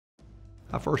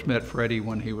I first met Freddie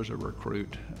when he was a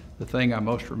recruit. The thing I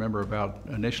most remember about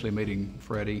initially meeting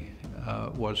Freddie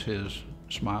was his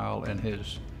smile and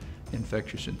his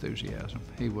infectious enthusiasm.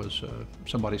 He was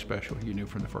somebody special you knew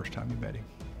from the first time you met him.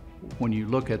 When you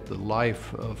look at the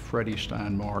life of Freddie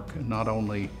Steinmark, not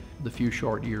only the few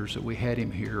short years that we had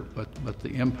him here, but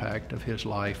the impact of his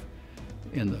life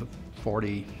in the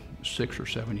 46 or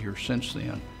 7 years since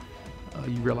then,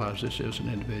 you realize this is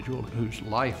an individual whose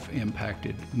life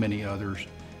impacted many others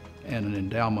and an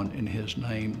endowment in his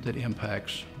name that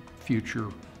impacts future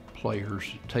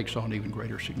players takes on even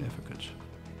greater significance.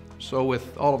 So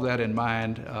with all of that in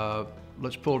mind,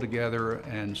 let's pull together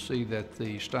and see that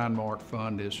the Steinmark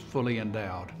Fund is fully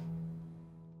endowed.